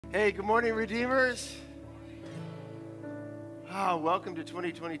Hey, good morning, Redeemers. Welcome to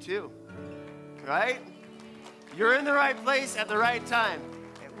 2022, right? You're in the right place at the right time.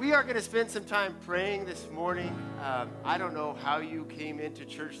 We are going to spend some time praying this morning. I don't know how you came into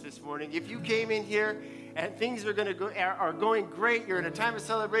church this morning. If you came in here and things are going great, you're in a time of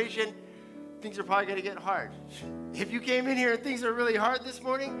celebration, things are probably going to get hard. If you came in here and things are really hard this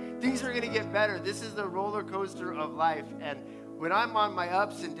morning, things are going to get better. This is the roller coaster of life, and when I'm on my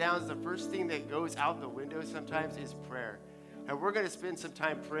ups and downs, the first thing that goes out the window sometimes is prayer. And we're going to spend some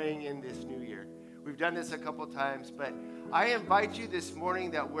time praying in this new year. We've done this a couple times, but I invite you this morning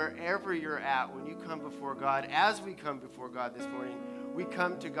that wherever you're at, when you come before God, as we come before God this morning, we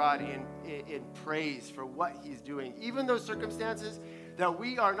come to God in praise for what he's doing. Even those circumstances that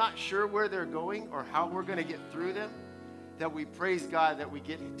we are not sure where they're going or how we're going to get through them, that we praise God that we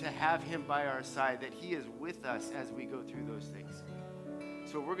get to have him by our side, that he is with us as we go through those things.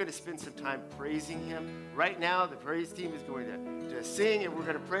 So we're going to spend some time praising him. Right now, the praise team is going to sing, and we're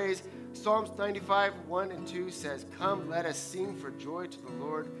going to praise. Psalms 95, 1 and 2 says, "Come, let us sing for joy to the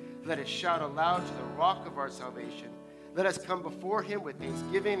Lord. Let us shout aloud to the rock of our salvation. Let us come before him with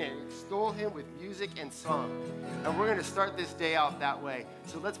thanksgiving and extol him with music and song." And we're going to start this day out that way.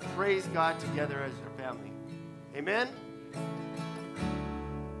 So let's praise God together as a family. Amen?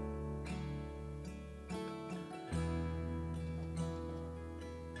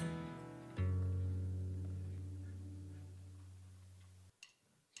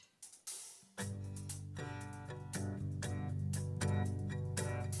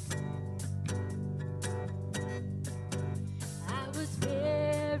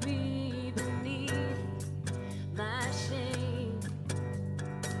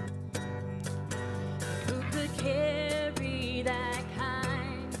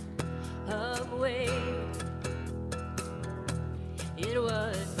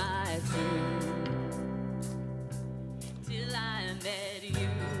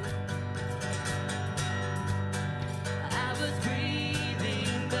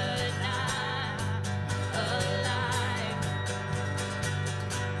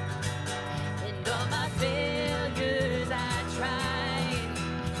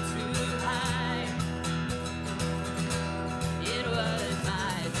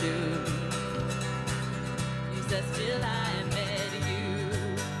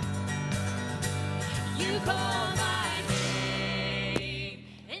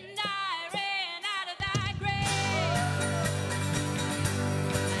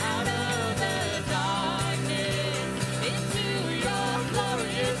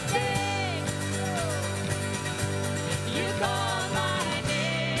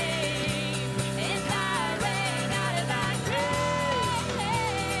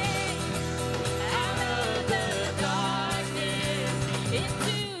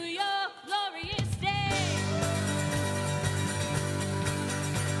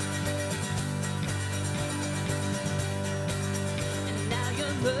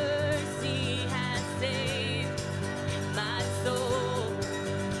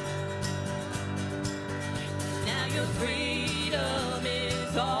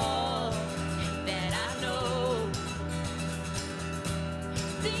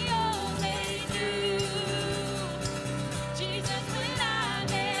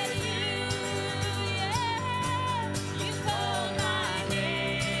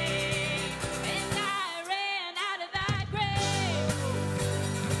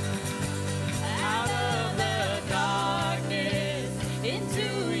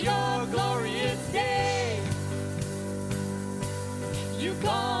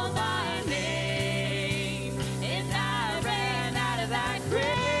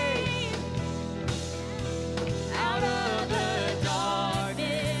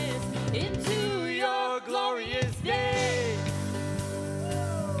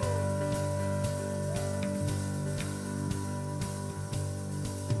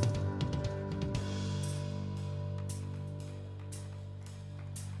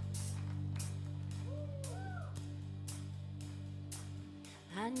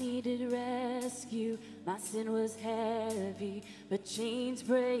 I needed rescue, my sin was heavy, but chains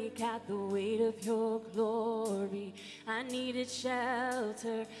break at the weight of your glory. I needed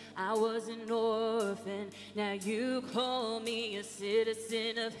shelter, I was an orphan, now you call me a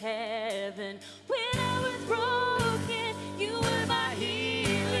citizen of heaven. When I was broken, you were my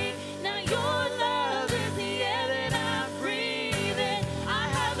healing, now your love is the air that I'm breathing. I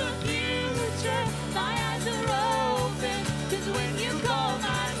have a future, my eyes are open, 'cause when you call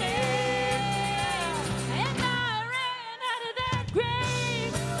my name, and I ran out of that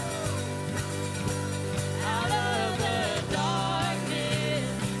grave, out of the darkness,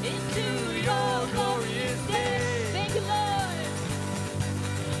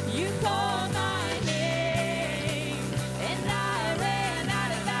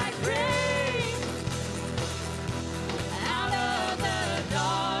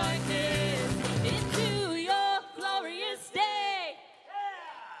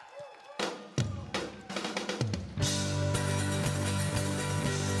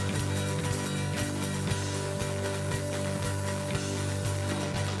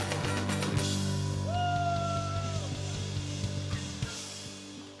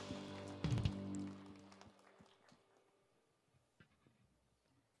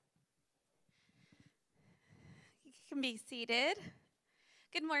 can be seated.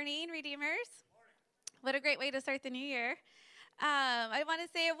 Good morning, Redeemers. What a great way to start the new year. I want to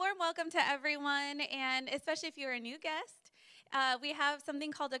say a warm welcome to everyone, and especially if you're a new guest. We have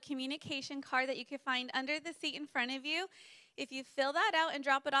something called a communication card that you can find under the seat in front of you. If you fill that out and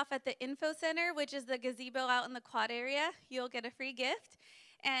drop it off at the info center, which is the gazebo out in the quad area, you'll get a free gift.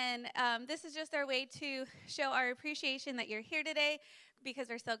 And this is just our way to show our appreciation that you're here today, because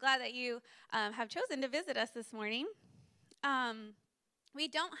we're so glad that you have chosen to visit us this morning. We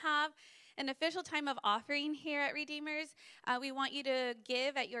don't have an official time of offering here at Redeemers. We want you to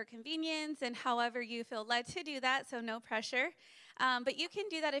give at your convenience and however you feel led to do that, so no pressure. But you can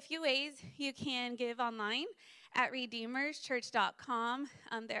do that a few ways. You can give online at redeemerschurch.com.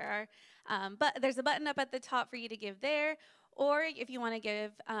 There's a button up at the top for you to give there. Or if you want to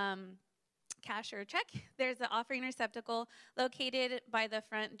give cash or check, there's an offering receptacle located by the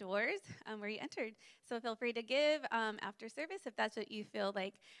front doors where you entered. So feel free to give after service if that's what you feel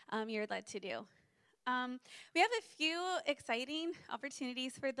like you're led to do. We have a few exciting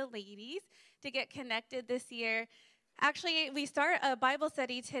opportunities for the ladies to get connected this year. Actually, we start a Bible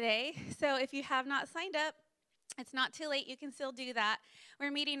study today, so if you have not signed up, it's not too late. You can still do that.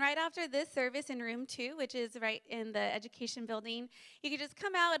 We're meeting right after this service in room 2, which is right in the education building. You can just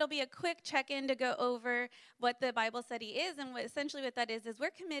come out. It'll be a quick check-in to go over what the Bible study is. And essentially what that is we're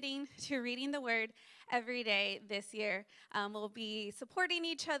committing to reading the Word every day this year. We'll be supporting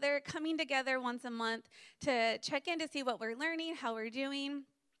each other, coming together once a month to check in to see what we're learning, how we're doing.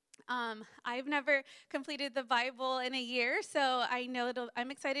 I've never completed the Bible in a year, so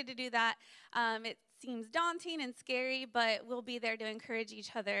I'm excited to do that. It seems daunting and scary, but we'll be there to encourage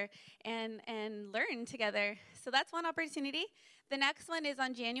each other and learn together. So that's one opportunity. The next one is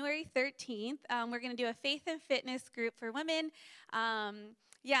on January 13th. We're going to do a faith and fitness group for women. I'm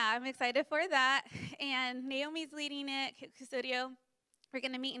excited for that. And Naomi's leading it, Custodio. We're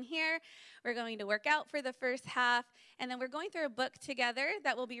going to meet in here. We're going to work out for the first half, and then we're going through a book together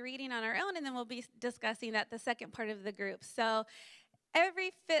that we'll be reading on our own, and then we'll be discussing that the second part of the group. So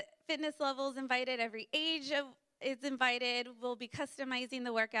every fitness level is invited. Every age is invited. We'll be customizing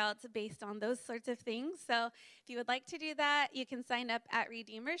the workouts based on those sorts of things. So if you would like to do that, you can sign up at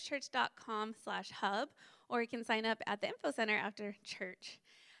redeemerschurch.com/hub, or you can sign up at the info center after church.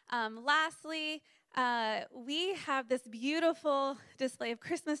 Lastly, we have this beautiful display of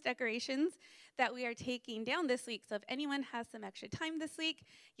Christmas decorations that we are taking down this week. So if anyone has some extra time this week,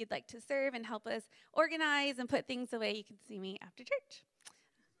 you'd like to serve and help us organize and put things away, you can see me after church.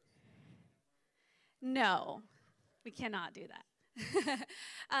 No, we cannot do that.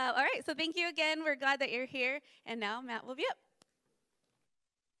 All right, so thank you again. We're glad that you're here. And now Matt will be up.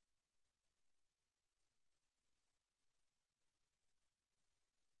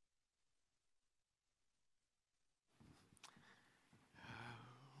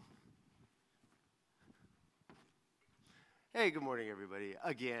 Hey, good morning, everybody.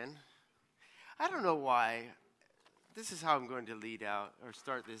 Again, I don't know why. This is how I'm going to lead out or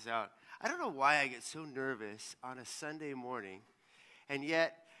start this out. I don't know why I get so nervous on a Sunday morning, and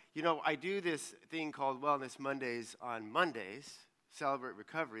yet, I do this thing called Wellness Mondays on Mondays, Celebrate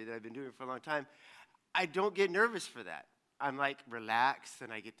Recovery, that I've been doing for a long time. I don't get nervous for that. I'm like relaxed,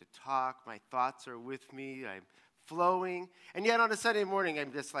 and I get to talk. My thoughts are with me. I'm flowing, and yet on a Sunday morning,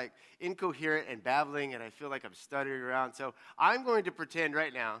 I'm just like incoherent and babbling, and I feel like I'm stuttering around. So I'm going to pretend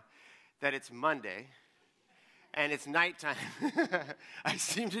right now that it's Monday, and it's nighttime. I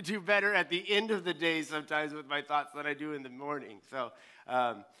seem to do better at the end of the day sometimes with my thoughts than I do in the morning. So,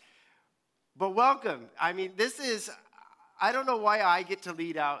 but welcome. I mean, I don't know why I get to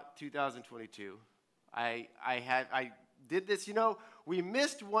lead out 2022. I did this, we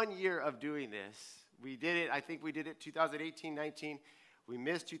missed 1 year of doing this. We did it, I think we did it 2018, 19. We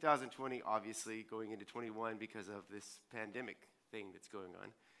missed 2020, obviously, going into 21 because of this pandemic thing that's going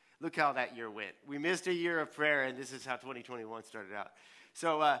on. Look how that year went. We missed a year of prayer, and this is how 2021 started out.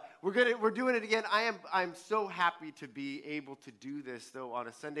 So we're doing it again. I'm so happy to be able to do this, though, on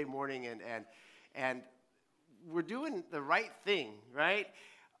a Sunday morning, and we're doing the right thing, right?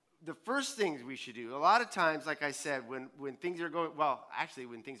 The first things we should do, a lot of times, like I said, when things are going,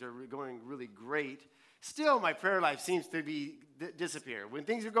 when things are going really great, still my prayer life seems to be disappear. When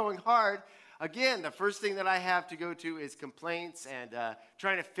things are going hard, again, the first thing that I have to go to is complaints and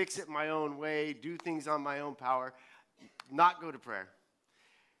trying to fix it my own way, do things on my own power, not go to prayer.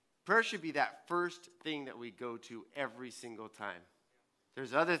 Prayer should be that first thing that we go to every single time.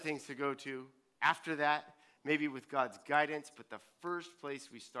 There's other things to go to after that, maybe with God's guidance, but the first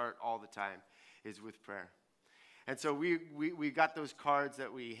place we start all the time is with prayer. And so we got those cards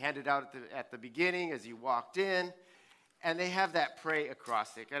that we handed out at the beginning as you walked in. and they have that pray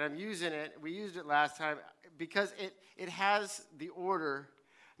acrostic. And I'm using it. We used it last time because it has the order.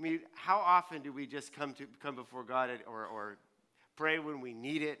 I mean, how often do we just come before God or pray when we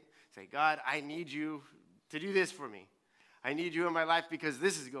need it? Say, God, I need you to do this for me. I need you in my life because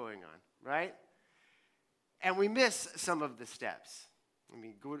this is going on, right? And we miss some of the steps. I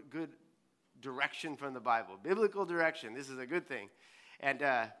mean, good direction from the Bible, biblical direction. This is a good thing. And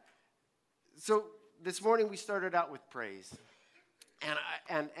so this morning we started out with praise.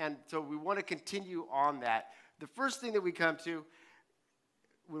 And so we want to continue on that. The first thing that we come to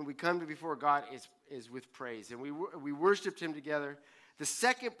when we come before God is with praise. And we worshiped him together. The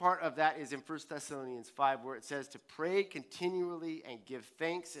second part of that is in 1 Thessalonians 5, where it says to pray continually and give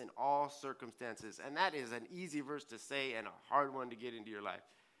thanks in all circumstances. And that is an easy verse to say and a hard one to get into your life.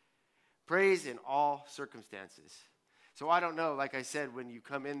 Praise in all circumstances. So I don't know, like I said, when you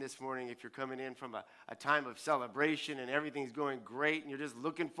come in this morning, if you're coming in from a time of celebration and everything's going great and you're just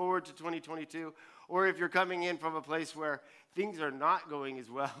looking forward to 2022, or if you're coming in from a place where things are not going as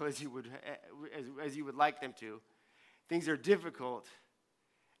well as you would like them to, things are difficult,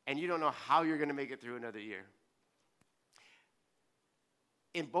 and you don't know how you're going to make it through another year.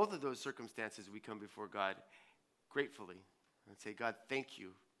 In both of those circumstances, we come before God gratefully and say, God, thank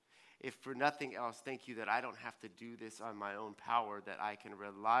you. If for nothing else, thank you that I don't have to do this on my own power, that I can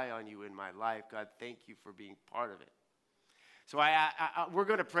rely on you in my life. God, thank you for being part of it. So we're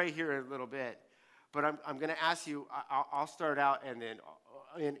going to pray here in a little bit, but I'm going to ask you, I'll start out, and then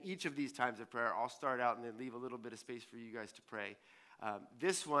in each of these times of prayer, I'll start out and then leave a little bit of space for you guys to pray.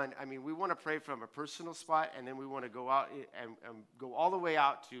 This one, I mean, we want to pray from a personal spot, and then we want to go out and go all the way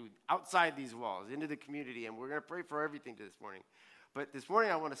out to outside these walls, into the community, and we're going to pray for everything this morning. But this morning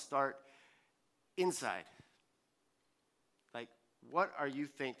I want to start inside. Like, what are you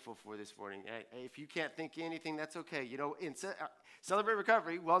thankful for this morning? If you can't think of anything, that's okay. You know, in Celebrate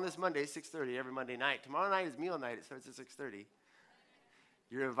Recovery, Wellness Monday, 6:30 every Monday night. Tomorrow night is meal night. It starts at 6:30.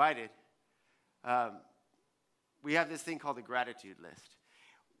 You're invited. We have this thing called the gratitude list.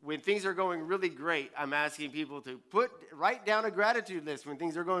 When things are going really great, I'm asking people to write down a gratitude list when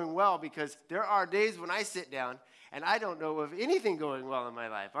things are going well, because there are days when I sit down and I don't know of anything going well in my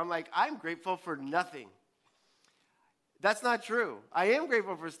life. I'm like, I'm grateful for nothing. That's not true. I am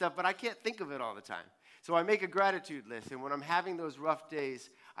grateful for stuff, but I can't think of it all the time. So I make a gratitude list, and when I'm having those rough days,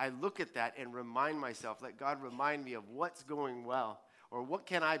 I look at that and remind myself, let God remind me of what's going well, or what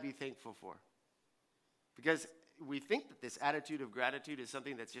can I be thankful for? Because we think that this attitude of gratitude is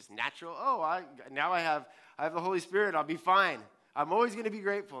something that's just natural. Oh, now I have the Holy Spirit. I'll be fine. I'm always going to be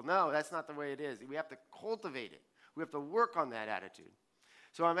grateful. No, that's not the way it is. We have to cultivate it. We have to work on that attitude.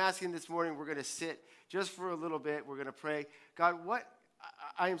 So I'm asking this morning, we're going to sit just for a little bit. We're going to pray. God,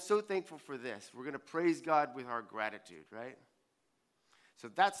 I am so thankful for this. We're going to praise God with our gratitude, right? So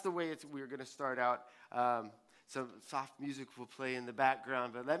that's the way we're going to start out. Some soft music will play in the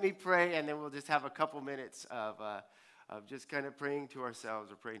background, but let me pray, and then we'll just have a couple minutes of just kind of praying to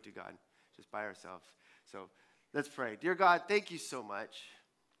ourselves or praying to God just by ourselves. So let's pray. Dear God, thank you so much.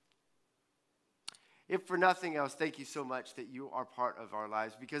 If for nothing else, thank you so much that you are part of our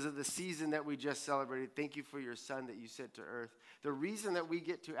lives. Because of the season that we just celebrated, thank you for your son that you sent to earth. The reason that we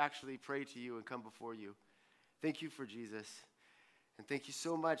get to actually pray to you and come before you. Thank you for Jesus. And thank you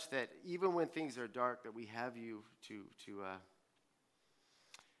so much that even when things are dark, that we have you to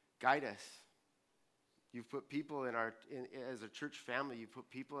guide us. You've put people as a church family, you've put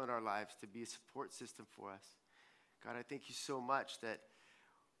people in our lives to be a support system for us. God, I thank you so much that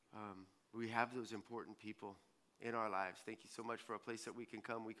we have those important people in our lives. Thank you so much for a place that we can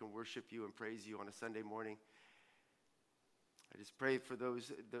come, we can worship you and praise you on a Sunday morning. I just pray for the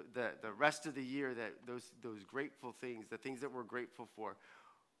rest of the year that those grateful things, the things that we're grateful for,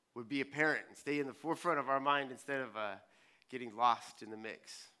 would be apparent and stay in the forefront of our mind instead of getting lost in the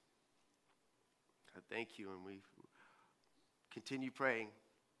mix. God, thank you, and we continue praying.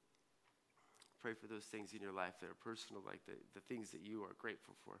 Pray for those things in your life that are personal, like the things that you are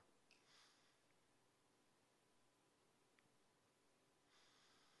grateful for.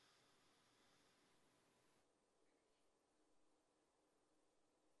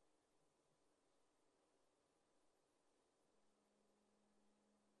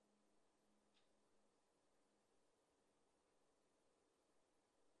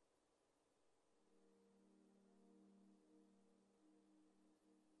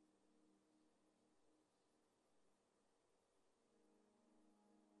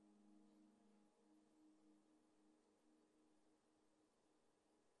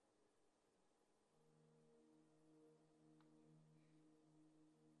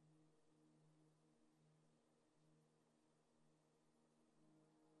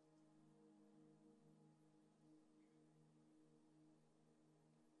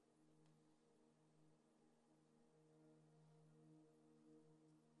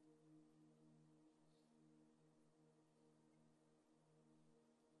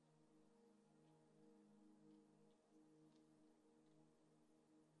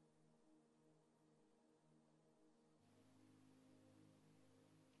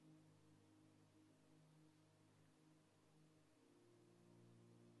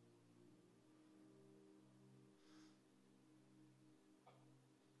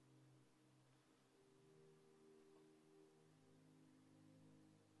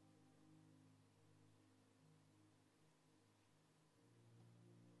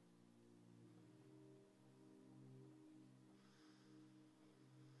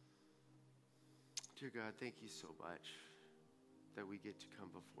 Dear God, thank you so much that we get to come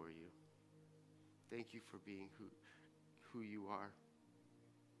before you. Thank you for being who you are.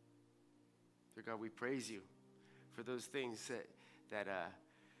 Dear God, we praise you for those things that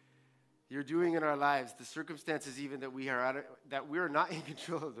you're doing in our lives, the circumstances even that that we're not in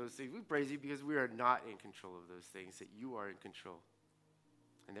control of those things. We praise you because we are not in control of those things, that you are in control,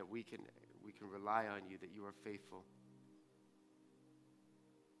 and that we can rely on you, that you are faithful.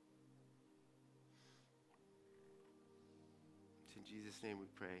 It's in Jesus' name we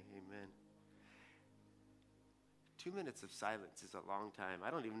pray. Amen. 2 minutes of silence is a long time. I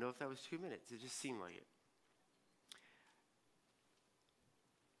don't even know if that was 2 minutes. It just seemed like it.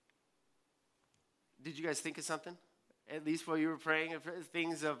 Did you guys think of something? At least while you were praying,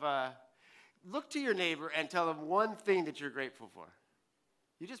 things of, look to your neighbor and tell them one thing that you're grateful for.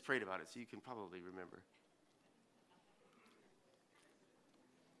 You just prayed about it, so you can probably remember.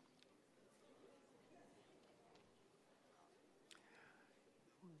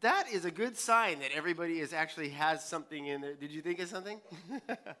 That is a good sign that everybody actually has something in there. Did you think of something?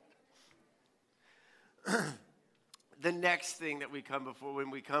 The next thing that when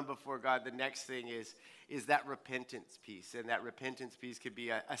we come before God, the next thing is that repentance piece. And that repentance piece could be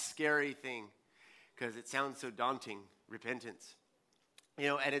a scary thing because it sounds so daunting, repentance.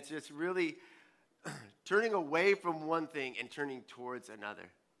 And it's just really turning away from one thing and turning towards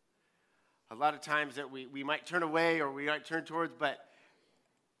another. A lot of times that we might turn away or we might turn towards, but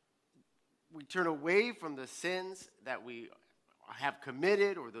we turn away from the sins that we have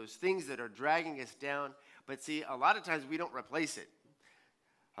committed or those things that are dragging us down. But see, a lot of times we don't replace it.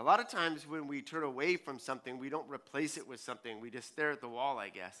 A lot of times when we turn away from something, we don't replace it with something. We just stare at the wall, I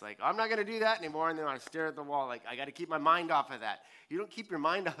guess. Like, I'm not going to do that anymore, and then I stare at the wall. Like, I got to keep my mind off of that. You don't keep your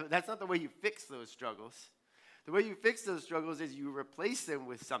mind off of it. That's not the way you fix those struggles. The way you fix those struggles is you replace them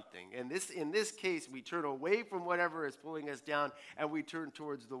with something. And in this case, we turn away from whatever is pulling us down, and we turn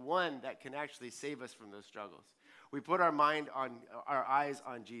towards the one that can actually save us from those struggles. We put our eyes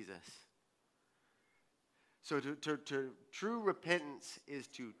on Jesus. So true repentance is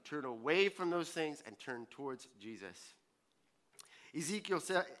to turn away from those things and turn towards Jesus. Ezekiel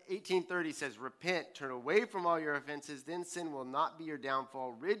 18:30 says, repent, turn away from all your offenses, then sin will not be your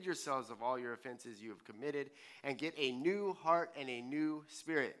downfall. Rid yourselves of all your offenses you have committed and get a new heart and a new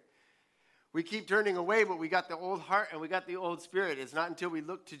spirit. We keep turning away, but we got the old heart and we got the old spirit. It's not until we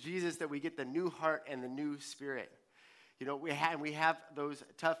look to Jesus that we get the new heart and the new spirit. We have those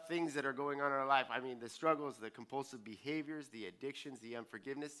tough things that are going on in our life. I mean, the struggles, the compulsive behaviors, the addictions, the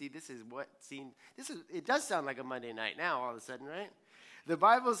unforgiveness. See, it does sound like a Monday night now all of a sudden, right? The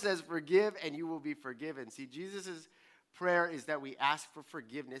Bible says, forgive and you will be forgiven. See, Jesus' prayer is that we ask for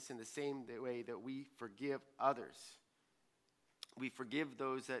forgiveness in the same way that we forgive others. We forgive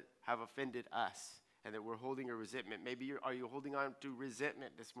those that have offended us and that we're holding a resentment. Maybe are you holding on to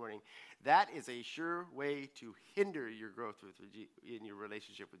resentment this morning? That is a sure way to hinder your growth in your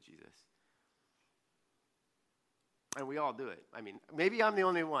relationship with Jesus. And we all do it. I mean, maybe I'm the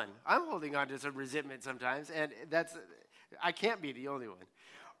only one. I'm holding on to some resentment sometimes, and I can't be the only one.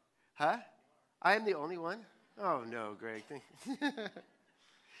 Huh? I am the only one? Oh, no, Greg.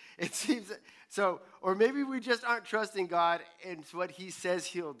 It seems so, or maybe we just aren't trusting God and what he says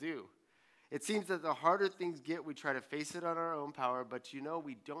he'll do. It seems that the harder things get, we try to face it on our own power, but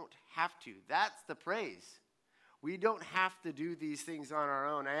we don't have to. That's the praise. We don't have to do these things on our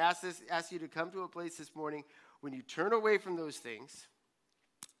own. I ask you to come to a place this morning when you turn away from those things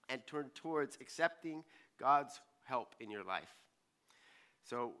and turn towards accepting God's help in your life.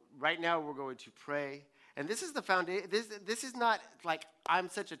 So right now we're going to pray. And this is the foundation. This is not like I'm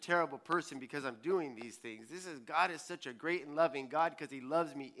such a terrible person because I'm doing these things. This is God is such a great and loving God because he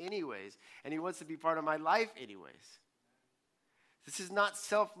loves me anyways. And he wants to be part of my life anyways. This is not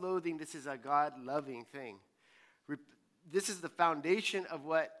self-loathing. This is a God-loving thing. This is the foundation of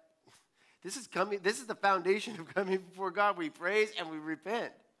this is the foundation of coming before God. We praise and we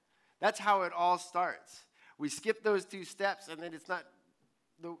repent. That's how it all starts. We skip those two steps and then it's not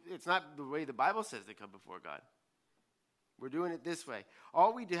the way the Bible says to come before God. We're doing it this way.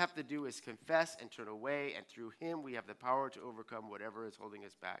 All we have to do is confess and turn away, and through him we have the power to overcome whatever is holding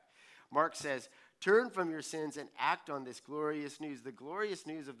us back. Mark says, turn from your sins and act on this glorious news, the glorious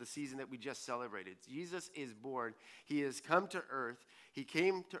news of the season that we just celebrated. Jesus is born. He has come to earth. He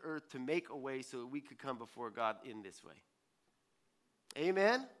came to earth to make a way so that we could come before God in this way.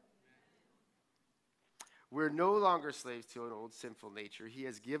 Amen? We're no longer slaves to an old sinful nature. He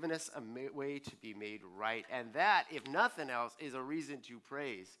has given us a way to be made right. And that, if nothing else, is a reason to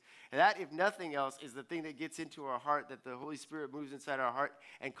praise. And that, if nothing else, is the thing that gets into our heart, that the Holy Spirit moves inside our heart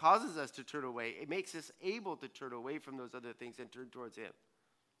and causes us to turn away. It makes us able to turn away from those other things and turn towards Him.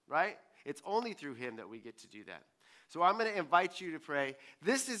 Right? It's only through Him that we get to do that. So I'm going to invite you to pray.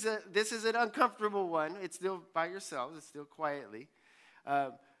 This is an uncomfortable one. It's still by yourselves. It's still quietly.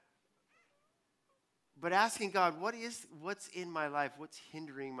 But asking God, what's in my life? What's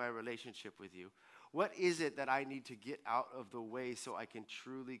hindering my relationship with you? What is it that I need to get out of the way so I can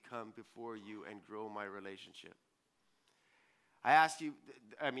truly come before you and grow my relationship? I asked you,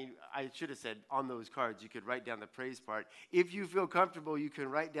 I should have said on those cards, you could write down the praise part. If you feel comfortable, you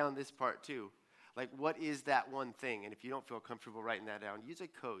can write down this part too. Like, what is that one thing? And if you don't feel comfortable writing that down, use a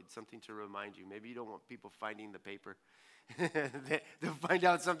code, something to remind you. Maybe you don't want people finding the paper. They'll find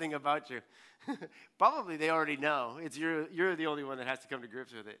out something about you. Probably they already know. It's you're the only one that has to come to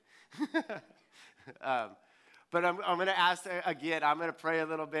grips with it. But I'm going to ask again. I'm going to pray a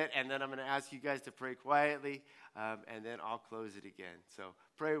little bit, and then I'm going to ask you guys to pray quietly, and then I'll close it again. So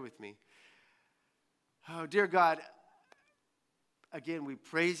pray with me. Oh, dear God, again, we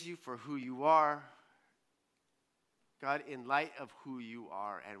praise you for who you are. God, in light of who you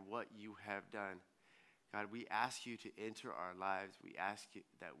are and what you have done, God, we ask you to enter our lives. We ask you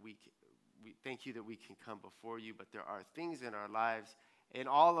that we thank you that we can come before you, but there are things in our lives, in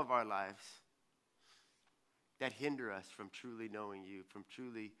all of our lives, that hinder us from truly knowing you, from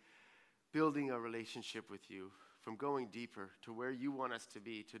truly building a relationship with you, from going deeper to where you want us to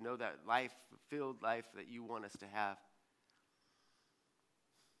be, to know that life-filled life that you want us to have.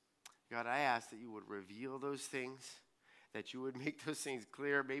 God, I ask that you would reveal those things, that you would make those things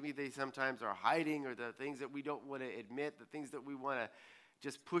clear. Maybe they sometimes are hiding, or the things that we don't want to admit, the things that we want to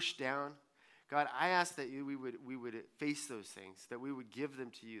just push down. God, I ask that we would face those things, that we would give them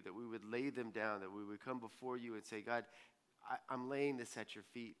to you, that we would lay them down, that we would come before you and say, God, I'm laying this at your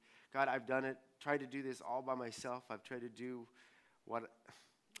feet. God, I've done it, tried to do this all by myself. I've tried to do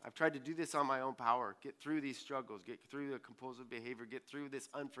this on my own power, get through these struggles, get through the compulsive behavior, get through this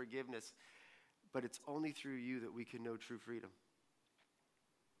unforgiveness. But it's only through you that we can know true freedom.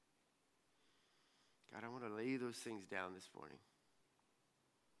 God, I want to lay those things down this morning.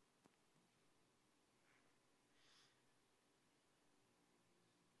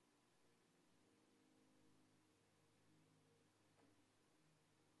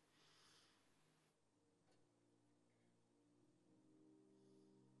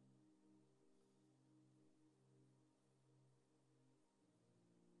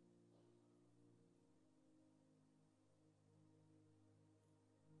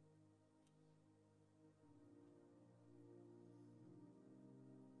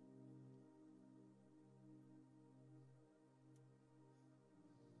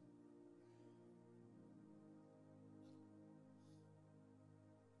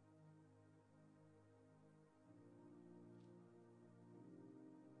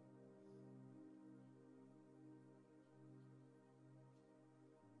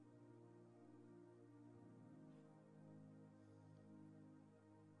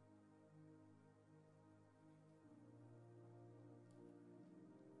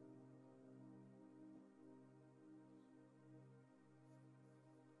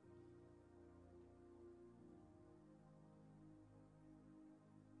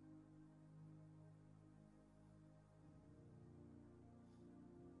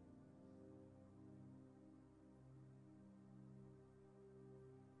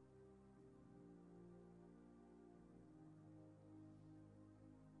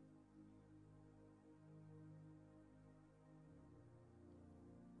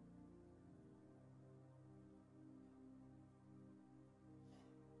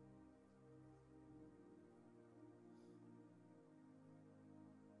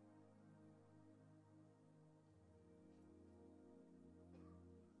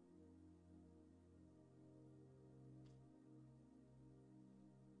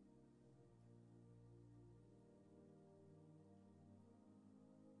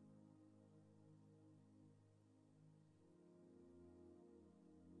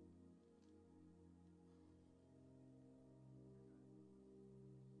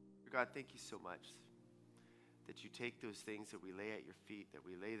 God, thank you so much that you take those things that we lay at your feet, that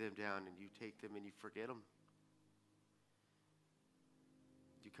we lay them down, and you take them and you forget them.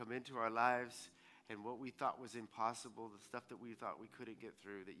 You come into our lives, and what we thought was impossible, the stuff that we thought we couldn't get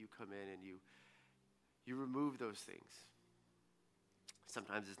through, that you come in and you remove those things.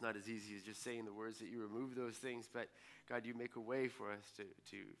 Sometimes it's not as easy as just saying the words that you remove those things, but God, you make a way for us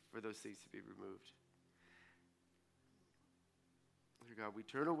for those things to be removed. Dear God, we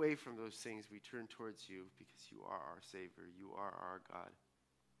turn away from those things. We turn towards you because you are our Savior. You are our God.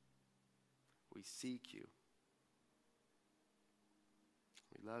 We seek you.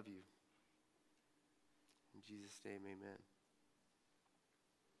 We love you. In Jesus' name, amen.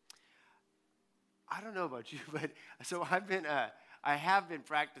 I don't know about you, but so I have been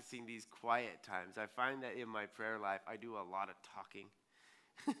practicing these quiet times. I find that in my prayer life, I do a lot of talking.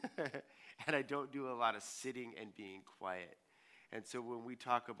 And I don't do a lot of sitting and being quiet. And so when we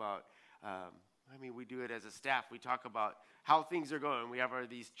talk about, we do it as a staff. We talk about how things are going. We have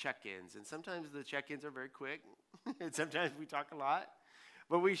these check-ins. And sometimes the check-ins are very quick. And sometimes we talk a lot.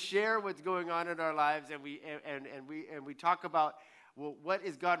 But we share what's going on in our lives, and we talk about, well, what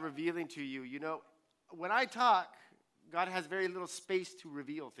is God revealing to you? You know, when I talk, God has very little space to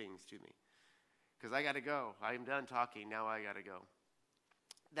reveal things to me. Because I got to go. I'm done talking. Now I got to go.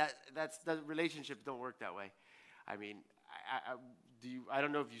 The relationships don't work that way. I mean, I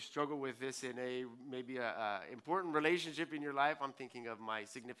don't know if you struggle with this in maybe a important relationship in your life. I'm thinking of my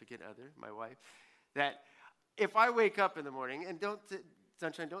significant other, my wife, that if I wake up in the morning, and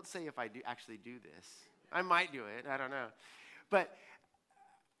Sunshine, don't say if I actually do this. I might do it. I don't know. But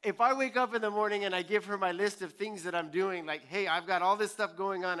if I wake up in the morning and I give her my list of things that I'm doing, like, hey, I've got all this stuff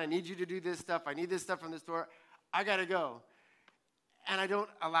going on. I need you to do this stuff. I need this stuff from the store. I got to go. And I don't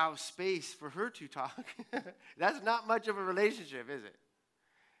allow space for her to talk. That's not much of a relationship, is it?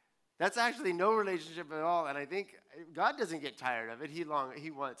 That's actually no relationship at all. And I think God doesn't get tired of it. He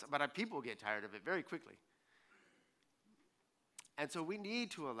wants, but people get tired of it very quickly. And so we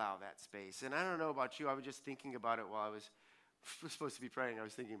need to allow that space. And I don't know about you. I was just thinking about it while I was supposed to be praying. I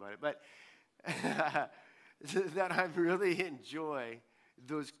was thinking about it. But that I really enjoy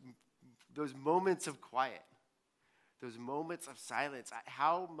those moments of quiet. Those moments of silence.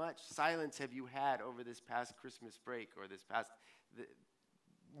 How much silence have you had over this past Christmas break or this past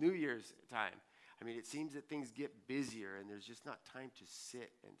New Year's time? I mean, it seems that things get busier and there's just not time to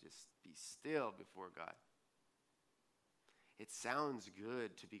sit and just be still before God. It sounds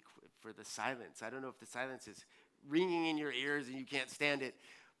good to be for the silence. I don't know if the silence is ringing in your ears and you can't stand it,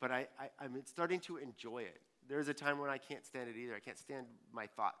 but I'm starting to enjoy it. There's a time when I can't stand it either. I can't stand my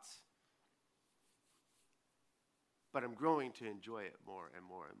thoughts. But I'm growing to enjoy it more and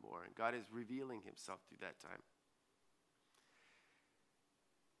more and more. And God is revealing himself through that time.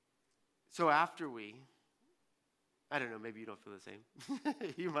 So after I don't know, maybe you don't feel the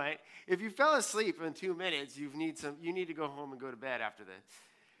same. You might. If you fell asleep in 2 minutes, you need to go home and go to bed after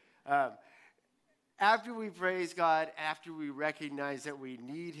this. After we praise God, after we recognize that we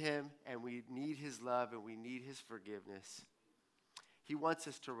need him and we need his love and we need his forgiveness, he wants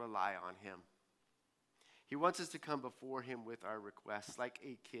us to rely on him. He wants us to come before him with our requests like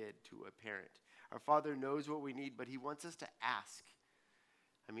a kid to a parent. Our Father knows what we need, but he wants us to ask.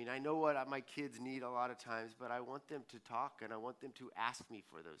 I mean, I know what my kids need a lot of times, but I want them to talk and I want them to ask me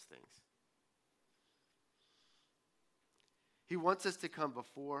for those things. He wants us to come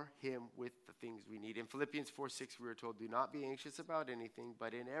before him with the things we need. In Philippians 4:6, we were told, do not be anxious about anything,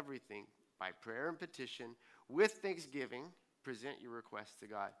 but in everything, by prayer and petition, with thanksgiving, present your requests to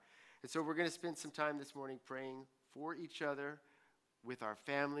God. And so we're going to spend some time this morning praying for each other, with our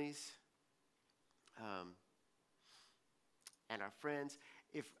families, and our friends.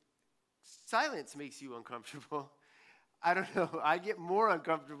 If silence makes you uncomfortable, I don't know. I get more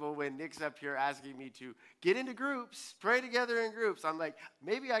uncomfortable when Nick's up here asking me to get into groups, pray together in groups. I'm like,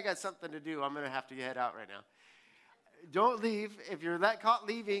 maybe I got something to do. I'm going to have to head out right now. Don't leave. If you're caught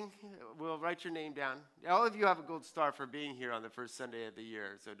leaving, we'll write your name down. All of you have a gold star for being here on the first Sunday of the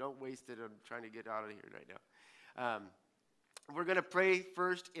year, so don't waste it on trying to get out of here right now. We're going to pray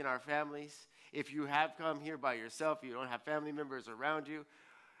first in our families. If you have come here by yourself, you don't have family members around you,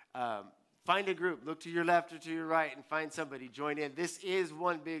 find a group. Look to your left or to your right and find somebody. Join in. This is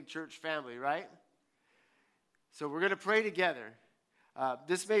one big church family, right? So we're going to pray together.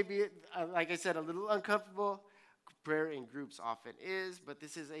 This may be, like I said, a little uncomfortable. Prayer in groups often is, but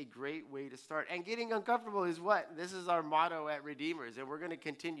this is a great way to start. And getting uncomfortable is what? This is our motto at Redeemers, and we're going to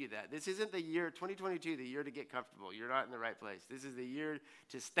continue that. This isn't the year, 2022, the year to get comfortable. You're not in the right place. This is the year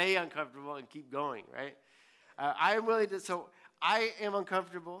to stay uncomfortable and keep going, right? I am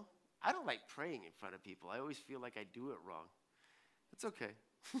uncomfortable. I don't like praying in front of people. I always feel like I do it wrong. It's okay.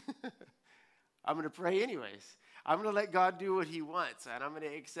 I'm going to pray anyways. I'm going to let God do what he wants, and I'm going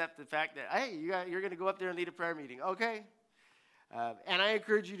to accept the fact that, hey, you're going to go up there and lead a prayer meeting. Okay. And I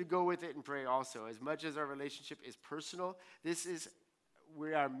encourage you to go with it and pray also. As much as our relationship is personal,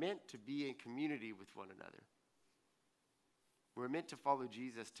 we are meant to be in community with one another. We're meant to follow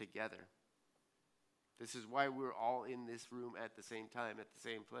Jesus together. This is why we're all in this room at the same time, at the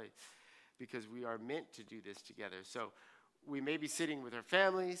same place, because we are meant to do this together. So we may be sitting with our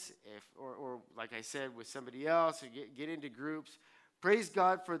families, or like I said, with somebody else, or get into groups. Praise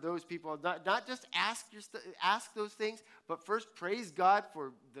God for those people. Not just ask those things, but first praise God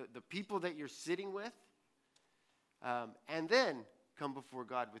for the people that you're sitting with, and then come before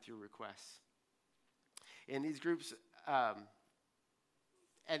God with your requests. In these groups, and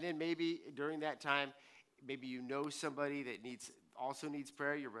then maybe during that time, maybe you know somebody that also needs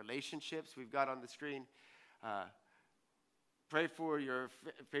prayer, your relationships. We've got on the screen, pray for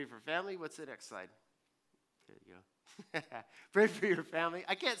family. What's the next slide? There you go. Pray for your family.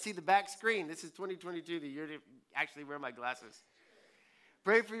 I can't see the back screen. This is 2022, the year to actually wear my glasses.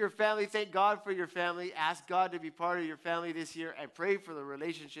 Pray for your family. Thank God for your family. Ask God to be part of your family this year, and pray for the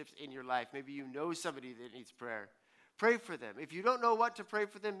relationships in your life. Maybe you know somebody that needs prayer. Pray for them. If you don't know what to pray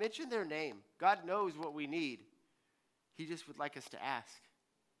for them, mention their name. God knows what we need. He just would like us to ask.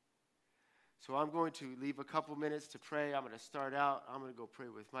 So I'm going to leave a couple minutes to pray. I'm going to start out. I'm going to go pray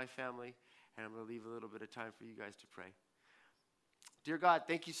with my family, and I'm going to leave a little bit of time for you guys to pray. Dear God,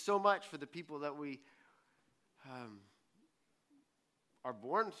 thank you so much for the people that we are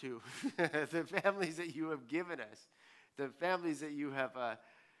born to, the families that you have given us, the families that you have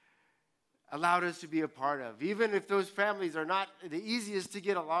allowed us to be a part of. Even if those families are not the easiest to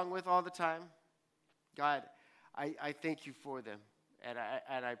get along with all the time, God, I thank you for them, and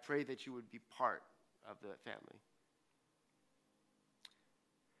I pray that you would be part of the family.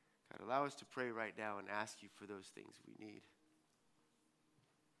 God, allow us to pray right now and ask you for those things we need.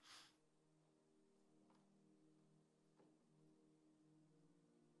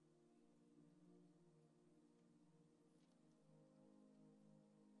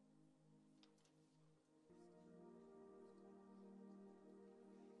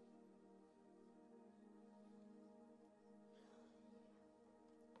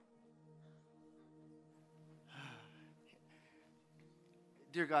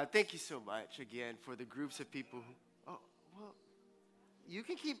 Dear God, thank you so much again for the groups of people who, you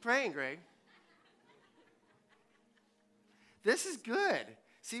can keep praying, Greg. This is good.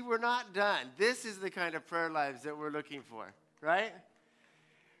 See, we're not done. This is the kind of prayer lives that we're looking for, right?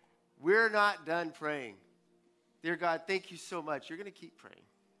 We're not done praying. Dear God, thank you so much. You're going to keep praying.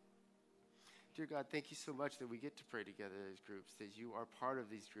 Dear God, thank you so much that we get to pray together as groups, that you are part of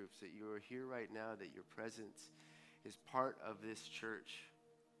these groups, that you are here right now, that your presence is part of this church.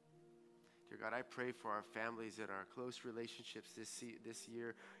 Dear God, I pray for our families and our close relationships this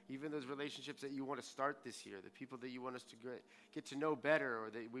year, even those relationships that you want to start this year, the people that you want us to get to know better, or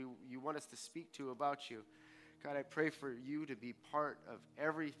that you want us to speak to about you. God, I pray for you to be part of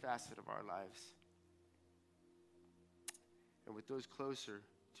every facet of our lives. And with those close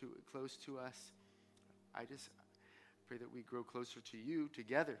to us, I just pray that we grow closer to you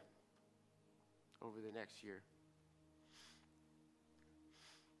together over the next year.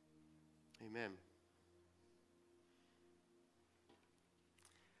 Amen.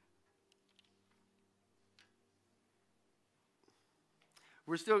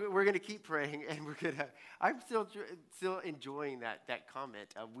 We're going to keep praying, and I'm still enjoying that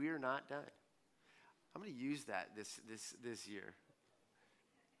comment of we're not done. I'm going to use that this year.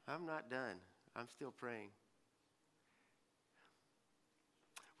 I'm not done. I'm still praying.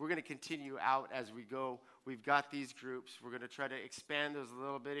 We're going to continue out as we go. We've got these groups. We're going to try to expand those a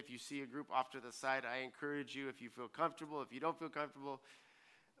little bit. If you see a group off to the side, I encourage you, if you feel comfortable. If you don't feel comfortable,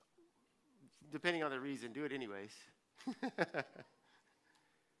 depending on the reason, do it anyways.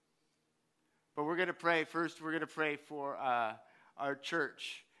 But we're going to pray. First, we're going to pray for our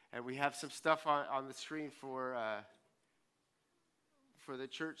church. And we have some stuff on the screen for the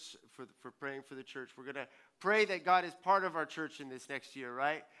church, for praying for the church. We're going to pray that God is part of our church in this next year,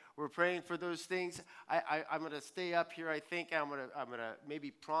 right? We're praying for those things. I'm going to stay up here. I think I'm going to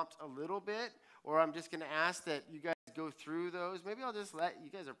maybe prompt a little bit, or I'm just going to ask that you guys go through those. Maybe I'll just you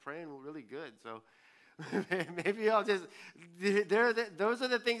guys are praying really good, so maybe I'll just, those are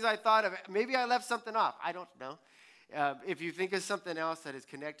the things I thought of. Maybe I left something off. I don't know. If you think of something else that is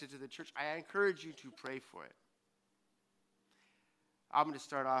connected to the church, I encourage you to pray for it. I'm going to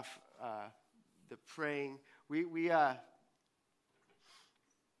start off the praying.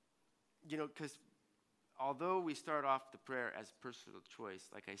 Because although we start off the prayer as personal choice,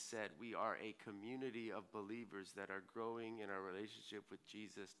 like I said, we are a community of believers that are growing in our relationship with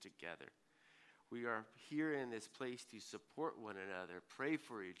Jesus together. We are here in this place to support one another, pray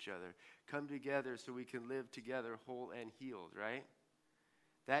for each other, come together so we can live together whole and healed, right?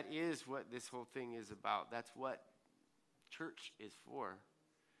 That is what this whole thing is about. That's what church is for.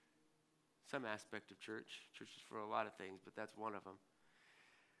 some aspect of church. Church is for a lot of things, but that's one of them.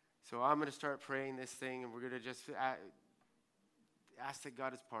 So I'm going to start praying this thing, and we're going to just ask that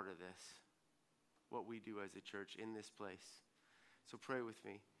God is part of this, what we do as a church in this place. So pray with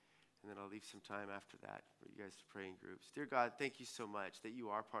me, and then I'll leave some time after that for you guys to pray in groups. Dear God, thank you so much that you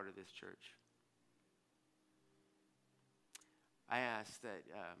are part of this church. I ask that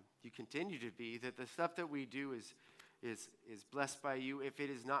you continue to be, that the stuff that we do is blessed by you. If it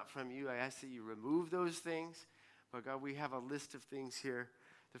is not from you, I ask that you remove those things. But God, we have a list of things here.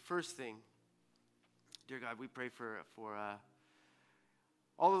 The first thing, dear God, we pray for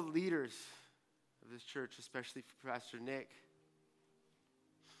all the leaders of this church, especially for Pastor Nick.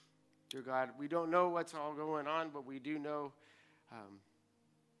 Dear God, we don't know what's all going on, but we do know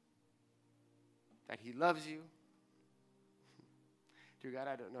that he loves you. Dear God,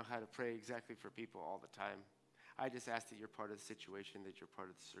 I don't know how to pray exactly for people all the time. I just ask that you're part of the situation, that you're part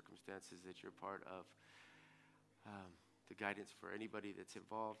of the circumstances, that you're part of the guidance for anybody that's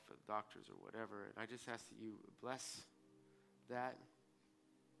involved, for doctors or whatever. And I just ask that you bless that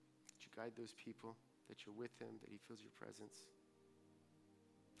you guide those people, that you're with him, that he feels your presence.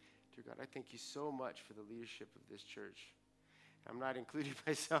 Dear God, I thank you so much for the leadership of this church. I'm not including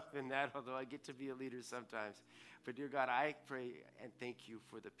myself in that, although I get to be a leader sometimes. But dear God, I pray and thank you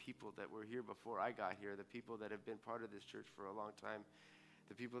for the people that were here before I got here, the people that have been part of this church for a long time,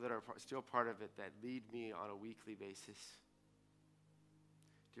 the people that are still part of it that lead me on a weekly basis.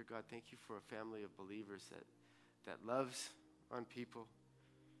 Dear God, thank you for a family of believers that loves on people,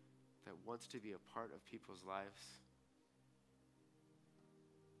 that wants to be a part of people's lives,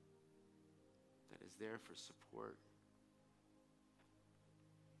 that is there for support.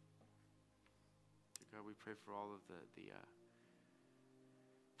 God, we pray for all of the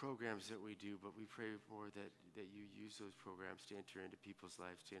programs that we do, but we pray more that you use those programs to enter into people's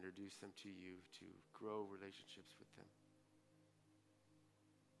lives, to introduce them to you, to grow relationships with them.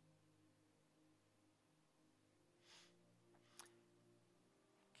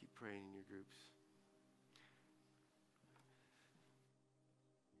 Keep praying in your groups.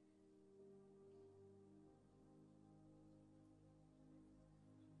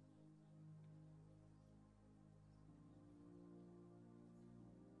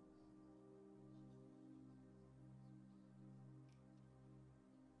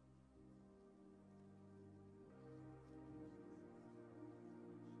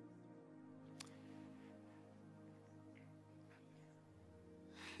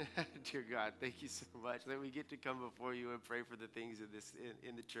 Dear God, thank you so much that we get to come before you and pray for the things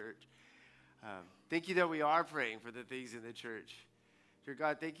in the church. Thank you that we are praying for the things in the church. Dear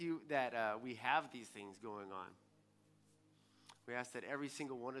God, thank you that we have these things going on. We ask that every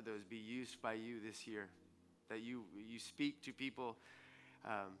single one of those be used by you this year, that you speak to people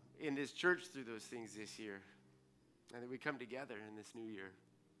in this church through those things this year, and that we come together in this new year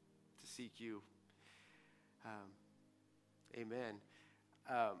to seek you. Amen.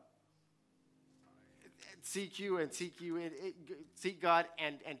 Seek God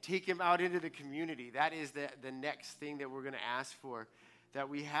and take him out into the community. That is the next thing that we're going to ask for, that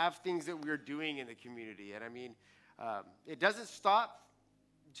we have things that we're doing in the community. And I mean, it doesn't stop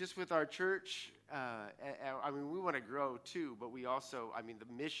just with our church. I mean, we want to grow too, but we also, I mean,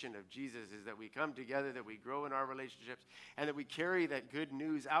 the mission of Jesus is that we come together, that we grow in our relationships, and that we carry that good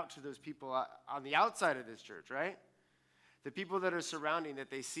news out to those people on the outside of this church, right? The people that are surrounding, that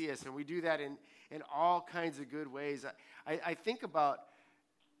they see us, and we do that in all kinds of good ways. I think about,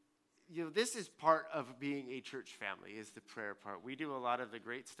 this is part of being a church family, is the prayer part. We do a lot of the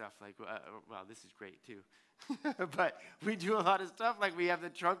great stuff, like, well, this is great too. But we do a lot of stuff, like we have the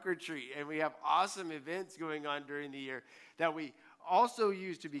trunk or treat, and we have awesome events going on during the year that we also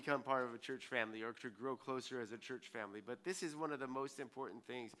use to become part of a church family or to grow closer as a church family. But this is one of the most important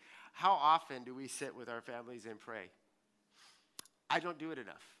things. How often do we sit with our families and pray? I don't do it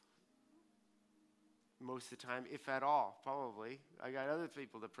enough. Most of the time, if at all, probably. I got other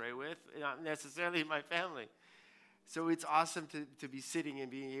people to pray with, not necessarily my family. So it's awesome to be sitting and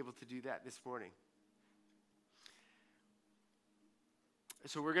being able to do that this morning.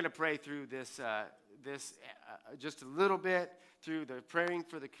 So we're going to pray through this just a little bit, through the praying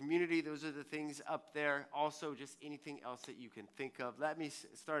for the community. Those are the things up there. Also, just anything else that you can think of. Let me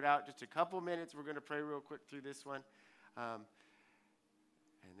start out just a couple minutes. We're going to pray real quick through this one.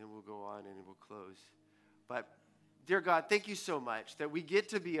 And then we'll go on and we'll close. But, dear God, thank you so much that we get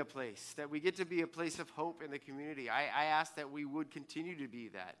to be a place of hope in the community. I ask that we would continue to be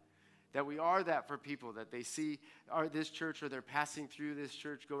that, That we are that for people, that they see this church, or they're passing through this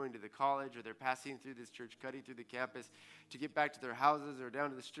church going to the college, or they're passing through this church cutting through the campus to get back to their houses or down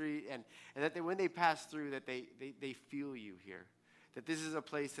to the street, and that when they pass through, that they feel you here. That this is a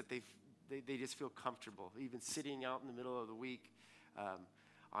place that they just feel comfortable, even sitting out in the middle of the week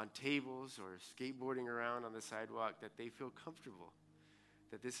on tables or skateboarding around on the sidewalk, that they feel comfortable.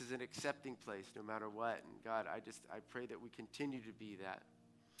 That this is an accepting place no matter what. And God, I pray that we continue to be that.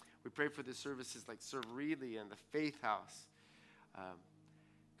 We pray for the services like Serve Reedley and the Faith House.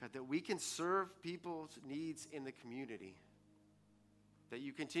 God, that we can serve people's needs in the community. That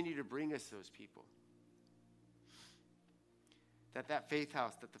you continue to bring us those people. That the Faith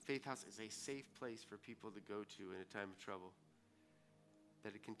House is a safe place for people to go to in a time of trouble.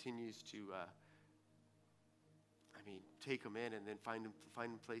 That it continues to, take them in and then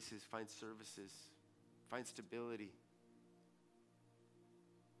find places, find services, find stability.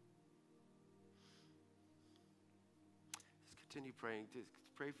 Continue praying. Just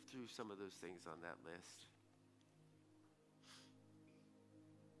pray through some of those things on that list.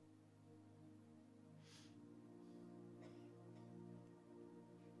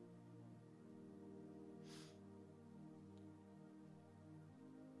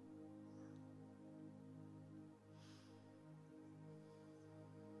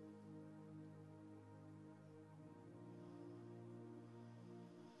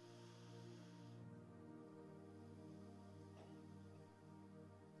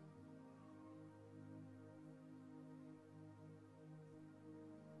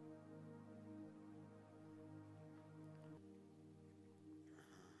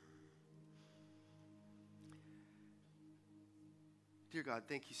 Dear God,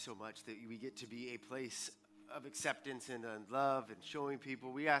 thank you so much that we get to be a place of acceptance and love and showing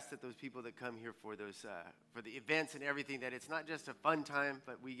people. We ask that those people that come here for those for the events and everything, that it's not just a fun time,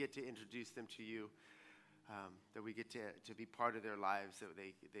 but we get to introduce them to you, that we get to be part of their lives, that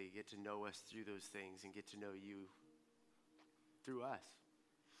they get to know us through those things and get to know you through us.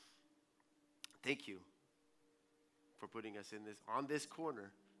 Thank you for putting us on this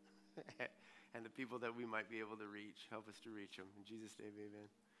corner. And the people that we might be able to reach. Help us to reach them. In Jesus' name, amen.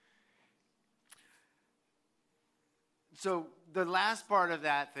 So the last part of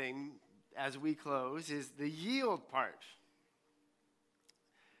that thing, as we close, is the yield part.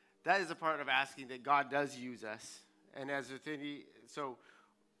 That is a part of asking that God does use us. And as with any, so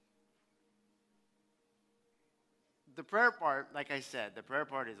the prayer part, like I said, the prayer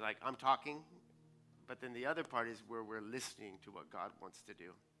part is like I'm talking, but then the other part is where we're listening to what God wants to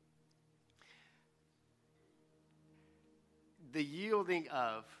do. The yielding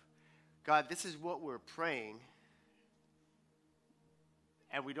of, God, this is what we're praying,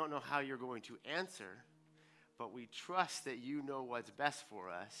 and we don't know how you're going to answer, but we trust that you know what's best for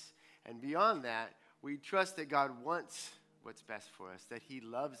us. And beyond that, we trust that God wants what's best for us, that he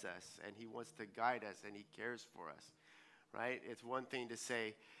loves us, and he wants to guide us, and he cares for us, right? It's one thing to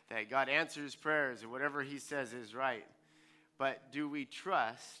say that God answers prayers, and whatever he says is right. But do we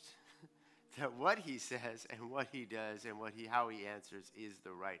trust that what he says and what he does and how he answers is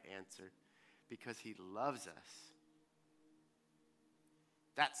the right answer, because he loves us?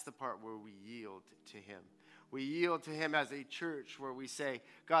 That's the part where we yield to him. We yield to him as a church, where we say,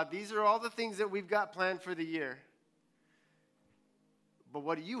 God, these are all the things that we've got planned for the year. But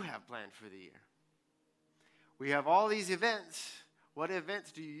what do you have planned for the year? We have all these events. What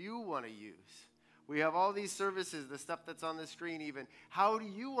events do you want to use? We have all these services, the stuff that's on the screen even. How do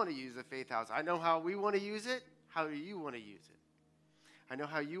you want to use the Faith House? I know how we want to use it. How do you want to use it? I know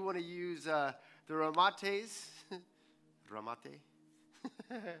how you want to use the remates. Remate?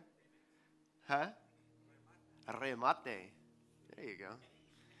 Huh? Remate. There you go.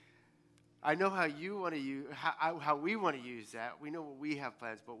 I know how you want to use, how we want to use that. We know what we have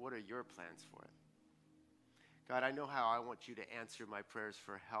plans, but what are your plans for it? God, I know how I want you to answer my prayers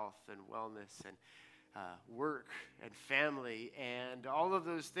for health and wellness and work and family and all of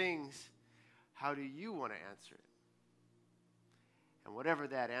those things. How do you want to answer it? And whatever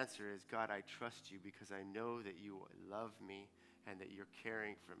that answer is, God, I trust you, because I know that you love me and that you're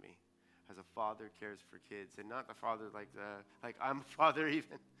caring for me as a father cares for kids, and not the father like I'm a father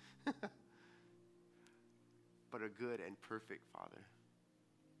even, but a good and perfect father.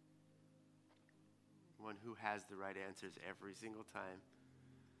 One who has the right answers every single time,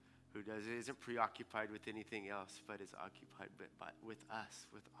 who isn't preoccupied with anything else, but is occupied with us,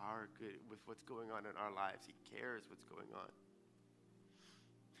 with our good, with what's going on in our lives. He cares what's going on.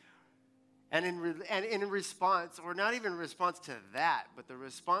 And in response, or not even response to that, but the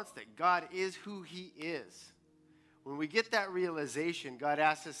response that God is who he is, When we get that realization, God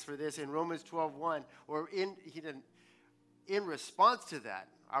asks us for this in Romans 12:1, or in response to that,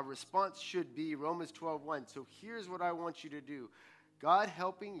 our response should be Romans 12:1. So here's what I want you to do. God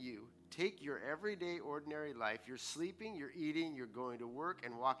helping you take your everyday, ordinary life. You're sleeping, you're eating, you're going to work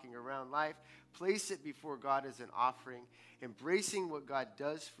and walking around life. Place it before God as an offering. Embracing what God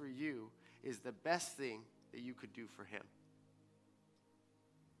does for you is the best thing that you could do for him.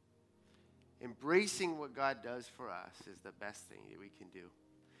 Embracing what God does for us is the best thing that we can do.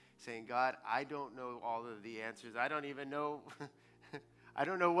 Saying, God, I don't know all of the answers. I don't even know I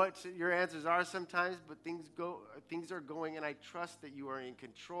don't know what your answers are sometimes, but things are going, and I trust that you are in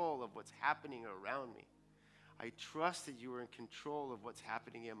control of what's happening around me. I trust that you are in control of what's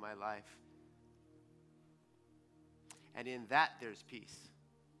happening in my life. And in that, there's peace.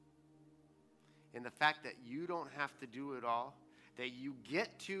 In the fact that you don't have to do it all, that you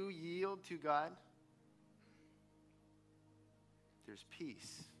get to yield to God, there's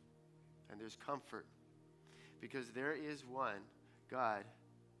peace and there's comfort. Because there is one God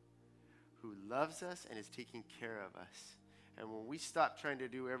who loves us and is taking care of us. And when we stop trying to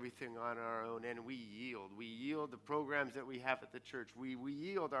do everything on our own and we yield the programs that we have at the church, we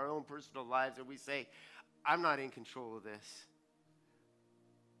yield our own personal lives, and we say, I'm not in control of this,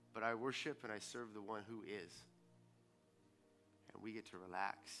 but I worship and I serve the one who is. And we get to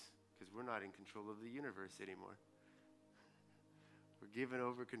relax because we're not in control of the universe anymore. We're giving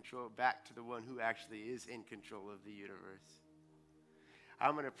over control back to the one who actually is in control of the universe.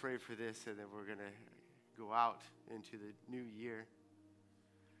 I'm going to pray for this, and then we're going to go out into the new year.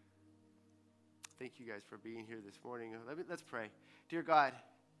 Thank you guys for being here this morning. Let's pray. Dear God,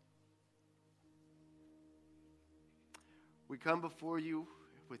 we come before you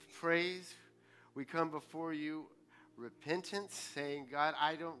with praise. We come before you repentance, saying, God,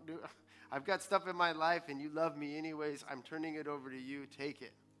 I've got stuff in my life, and you love me anyways. I'm turning it over to you. Take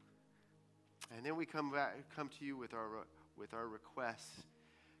it. And then we come to you with our requests.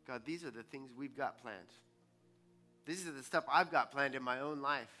 God, these are the things we've got planned. These are the stuff I've got planned in my own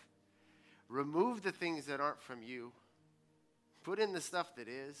life. Remove the things that aren't from you. Put in the stuff that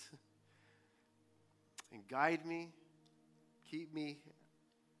is. And guide me. Keep me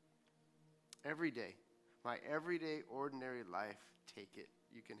every day. My everyday, ordinary life, take it.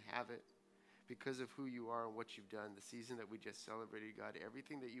 You can have it because of who you are and what you've done. The season that we just celebrated, God,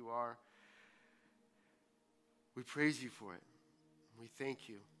 everything that you are, we praise you for it. We thank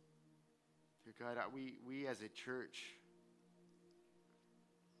you. Dear God, we as a church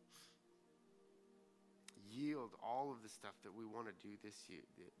yield all of the stuff that we want to do this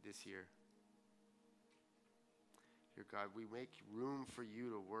year. Dear God, we make room for you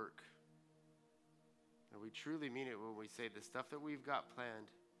to work. And we truly mean it when we say the stuff that we've got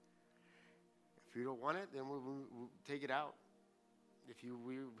planned. If you don't want it, then we'll take it out. If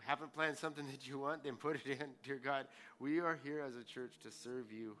we haven't planned something that you want, then put it in. Dear God, we are here as a church to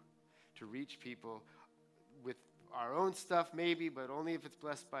serve you, to reach people with our own stuff maybe, but only if it's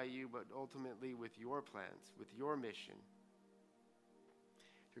blessed by you, but ultimately with your plans, with your mission.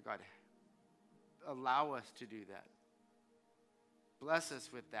 Dear God, allow us to do that. Bless us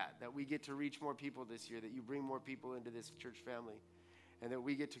with that we get to reach more people this year, that you bring more people into this church family, and that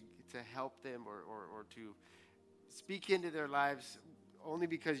we get to help them or to speak into their lives only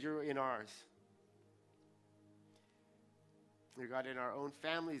because you're in ours. Dear God, in our own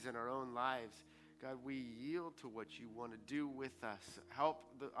families and our own lives, God, we yield to what you want to do with us.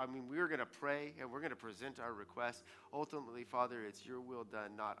 We're going to pray and we're going to present our requests. Ultimately, Father, it's your will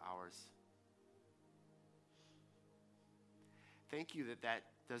done, not ours. Thank you that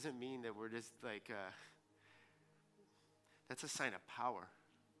doesn't mean that we're just that's a sign of power.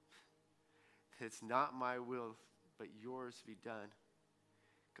 It's not my will, but yours be done.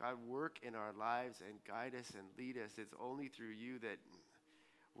 God, work in our lives and guide us and lead us. It's only through you that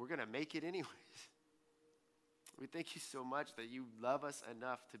we're going to make it anyways. We thank you so much that you love us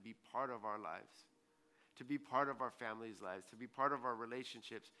enough to be part of our lives, to be part of our families' lives, to be part of our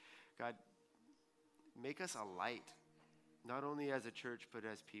relationships. God, make us a light, not only as a church, but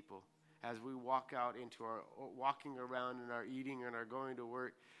as people. As we walk out into our walking around and our eating and our going to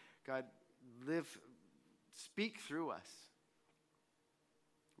work, God, speak through us.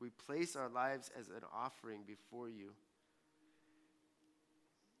 We place our lives as an offering before you.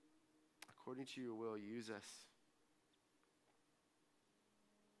 According to your will, use us.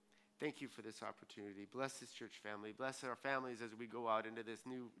 Thank you for this opportunity. Bless this church family. Bless our families as we go out into this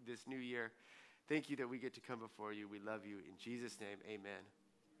new year. Thank you that we get to come before you. We love you. In Jesus' name, amen.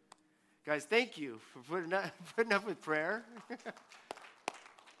 Guys, thank you for putting up with prayer.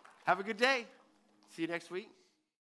 Have a good day. See you next week.